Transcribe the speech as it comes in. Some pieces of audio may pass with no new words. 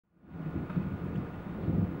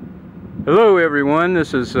Hello everyone,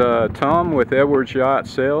 this is Tom with Edwards Yacht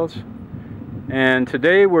Sales, and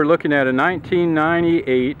today we're looking at a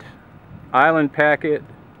 1998 Island Packet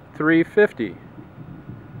 350.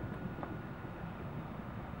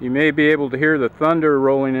 You may be able to hear the thunder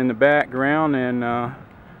rolling in the background, and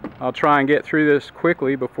I'll try and get through this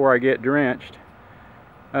quickly before I get drenched.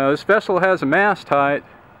 This vessel has a mast height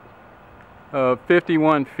of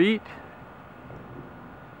 51 feet.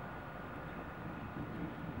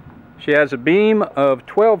 She has a beam of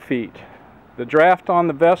 12 feet. The draft on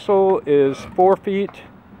the vessel is 4 feet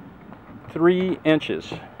 3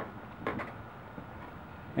 inches.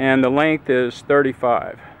 And the length is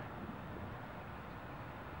 35.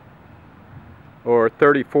 Or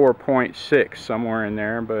 34.6, somewhere in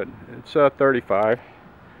there, but it's 35.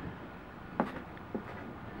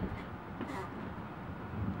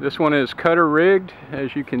 This one is cutter rigged,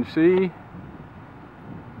 as you can see.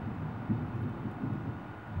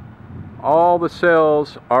 All the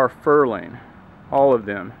sails are furling, all of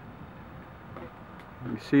them.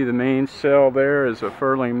 You see the mainsail there is a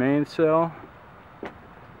furling mainsail.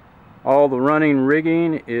 All the running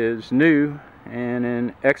rigging is new and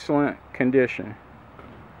in excellent condition.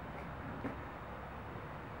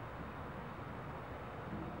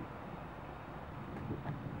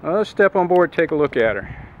 Well, let's step on board and take a look at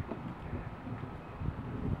her.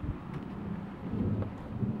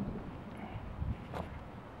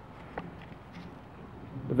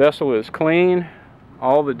 The vessel is clean.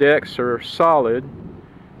 All the decks are solid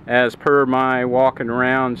as per my walking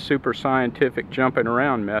around super scientific jumping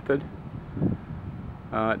around method.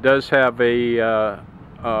 It does have a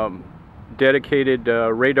dedicated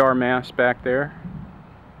radar mast back there.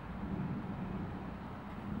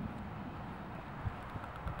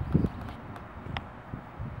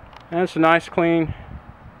 And it's a nice clean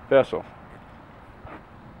vessel.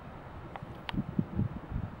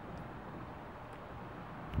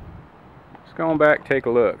 Let's go on back, take a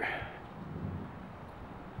look.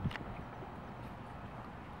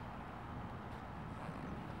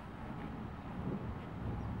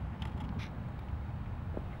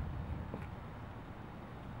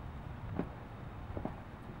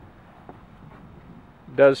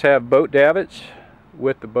 It does have boat davits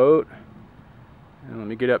with the boat. And let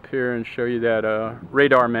me get up here and show you that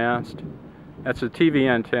radar mast. That's a TV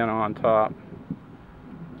antenna on top.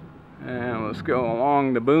 And let's go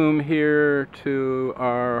along the boom here to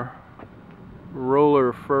our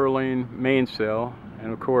roller furling mainsail.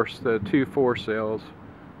 And of course the two foresails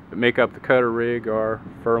that make up the cutter rig are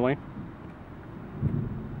furling.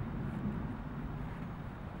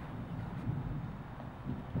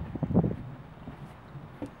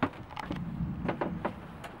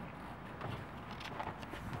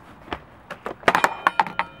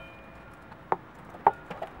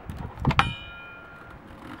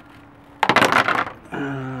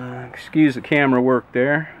 Excuse the camera work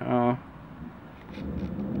there.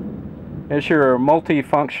 There's your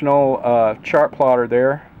multifunctional chart plotter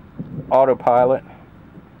there, autopilot,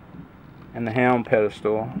 and the helm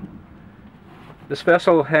pedestal. This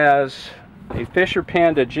vessel has a Fisher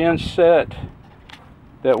Panda gen set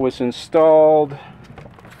that was installed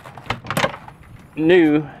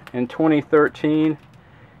new in 2013.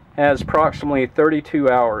 Has approximately 32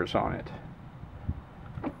 hours on it.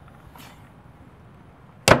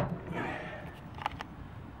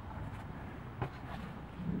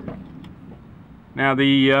 Now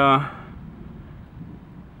there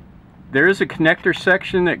is a connector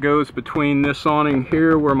section that goes between this awning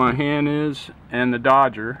here where my hand is and the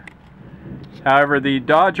Dodger. However, the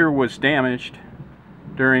Dodger was damaged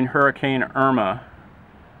during Hurricane Irma.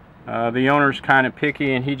 The owner's kind of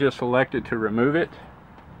picky and he just elected to remove it.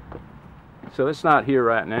 So it's not here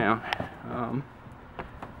right now.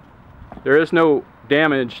 There is no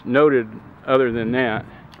damage noted other than that.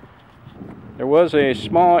 There was a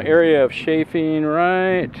small area of chafing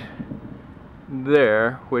right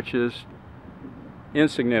there, which is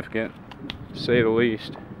insignificant, to say the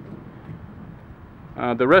least.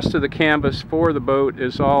 The rest of the canvas for the boat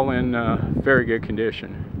is all in very good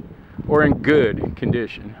condition, or in good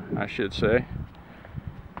condition, I should say.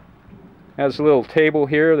 Has a little table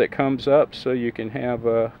here that comes up so you can have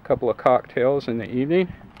a couple of cocktails in the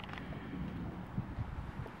evening.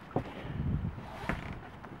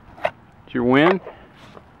 Your wind.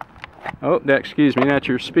 Oh, excuse me, that's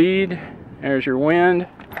your speed. There's your wind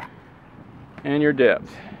and your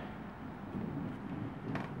depth.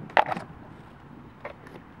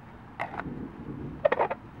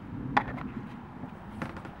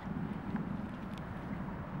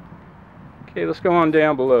 Okay, let's go on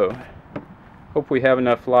down below. Hope we have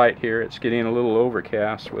enough light here. It's getting a little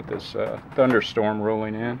overcast with this thunderstorm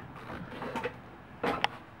rolling in.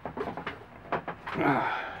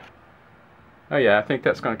 Oh yeah, I think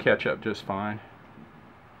that's going to catch up just fine.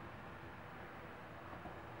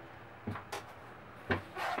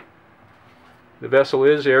 The vessel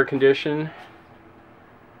is air conditioned.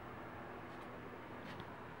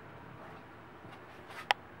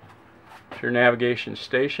 It's your navigation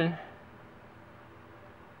station.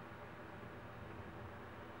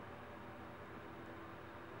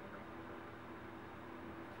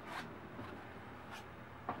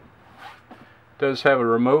 It does have a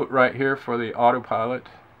remote right here for the autopilot.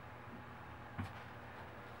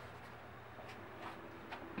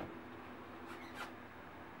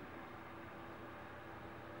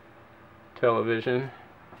 Television.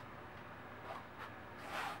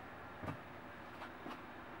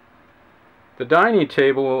 The dining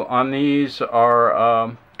table on these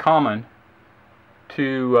are common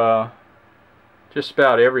to just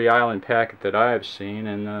about every island packet that I have seen,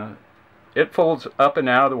 and it folds up and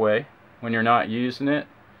out of the way when you're not using it.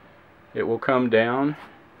 It will come down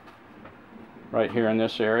right here in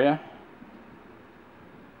this area.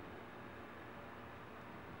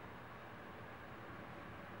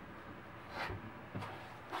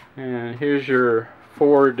 And here's your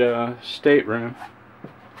forward stateroom.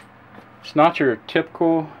 It's not your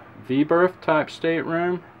typical V-berth type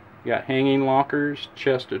stateroom. You got hanging lockers,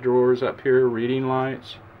 chest of drawers up here, reading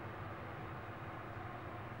lights.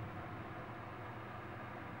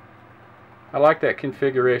 I like that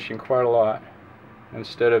configuration quite a lot,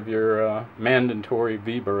 instead of your mandatory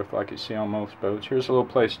V-berth like you see on most boats. Here's a little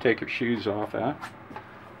place to take your shoes off at.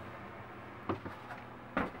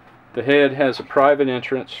 The head has a private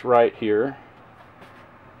entrance right here,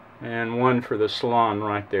 and one for the salon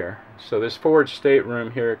right there. So this forward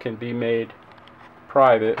stateroom here can be made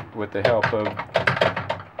private with the help of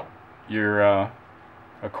your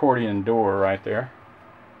accordion door right there.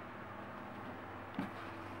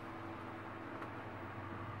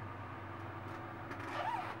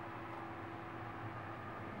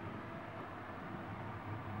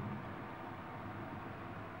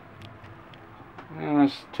 And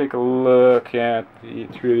let's take a look at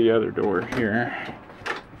through the other door here.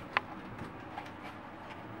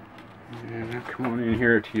 And come on in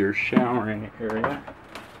here to your showering area.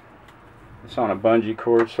 It's on a bungee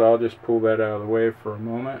cord, so I'll just pull that out of the way for a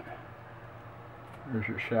moment. There's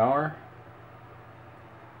your shower.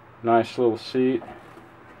 Nice little seat.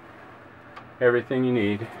 Everything you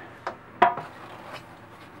need.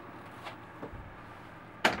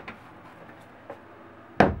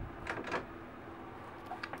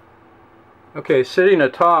 Okay, sitting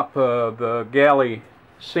atop the galley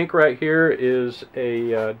sink right here is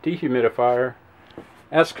a dehumidifier.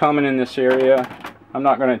 That's common in this area. I'm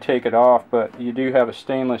not going to take it off, but you do have a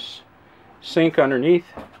stainless sink underneath.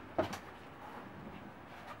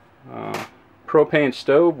 Propane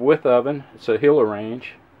stove with oven. It's a Hiller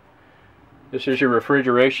range. This is your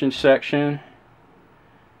refrigeration section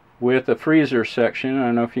with a freezer section. I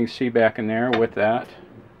don't know if you can see back in there with that.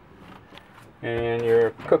 And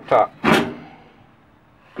your cooktop.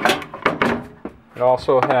 It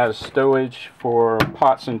also has stowage for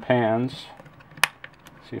pots and pans.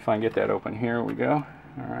 See if I can get that open. Here we go.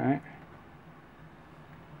 Alright.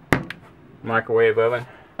 Microwave oven.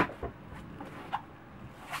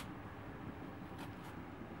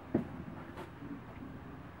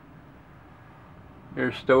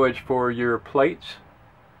 There's stowage for your plates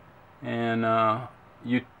and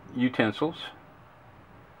utensils.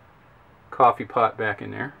 Coffee pot back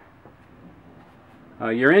in there.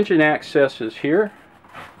 Your engine access is here.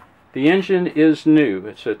 The engine is new.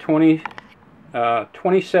 It's a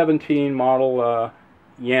 2017 model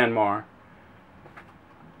Yanmar.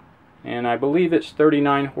 And I believe it's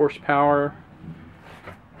 39 horsepower.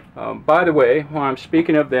 By the way, while I'm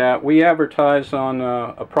speaking of that, we advertise on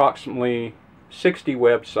approximately 60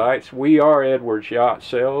 websites. We are Edwards Yacht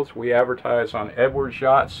Sales. We advertise on Edwards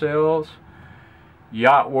Yacht Sales,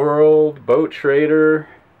 Yacht World, Boat Trader,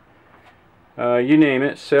 you name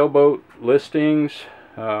it, sailboat listings,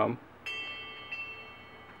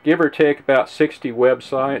 give or take about 60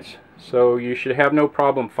 websites. So you should have no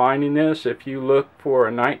problem finding this. If you look for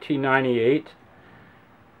a 1998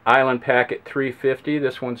 Island Packet 350,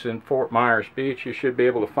 this one's in Fort Myers Beach, you should be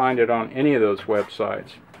able to find it on any of those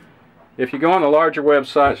websites. If you go on the larger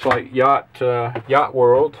websites like Yacht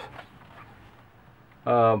World,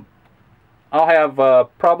 I'll have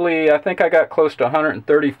probably, I think I got close to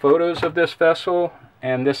 130 photos of this vessel,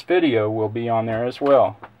 and this video will be on there as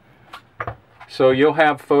well. So you'll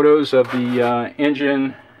have photos of the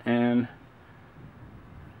engine and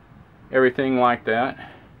everything like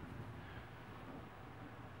that.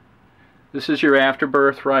 This is your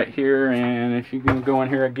afterberth right here, and if you can go in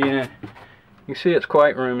here again, you You can see it's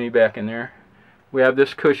quite roomy back in there. We have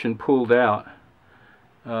this cushion pulled out.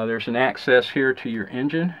 There's an access here to your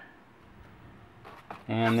engine.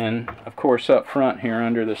 And then, of course, up front here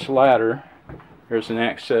under this ladder, there's an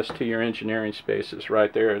access to your engineering spaces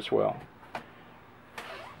right there as well.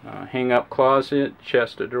 Hang-up closet,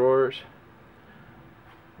 chest of drawers.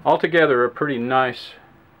 Altogether, a pretty nice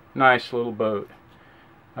little boat.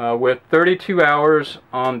 With 32 hours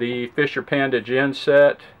on the Fisher Panda gen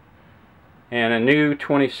set and a new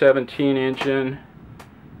 2017 engine,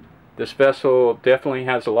 this vessel definitely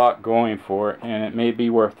has a lot going for it, and it may be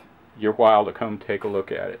worth your while to come take a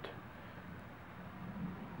look at it.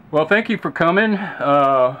 Well, thank you for coming.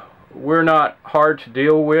 We're not hard to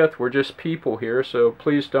deal with. We're just people here, so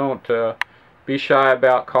please don't be shy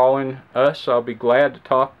about calling us. I'll be glad to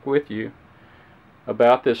talk with you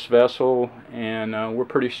about this vessel, and we're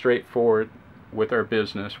pretty straightforward with our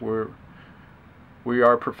business. We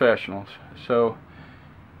are professionals. So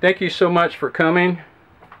thank you so much for coming,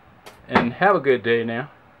 and have a good day now.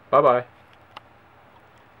 Bye-bye.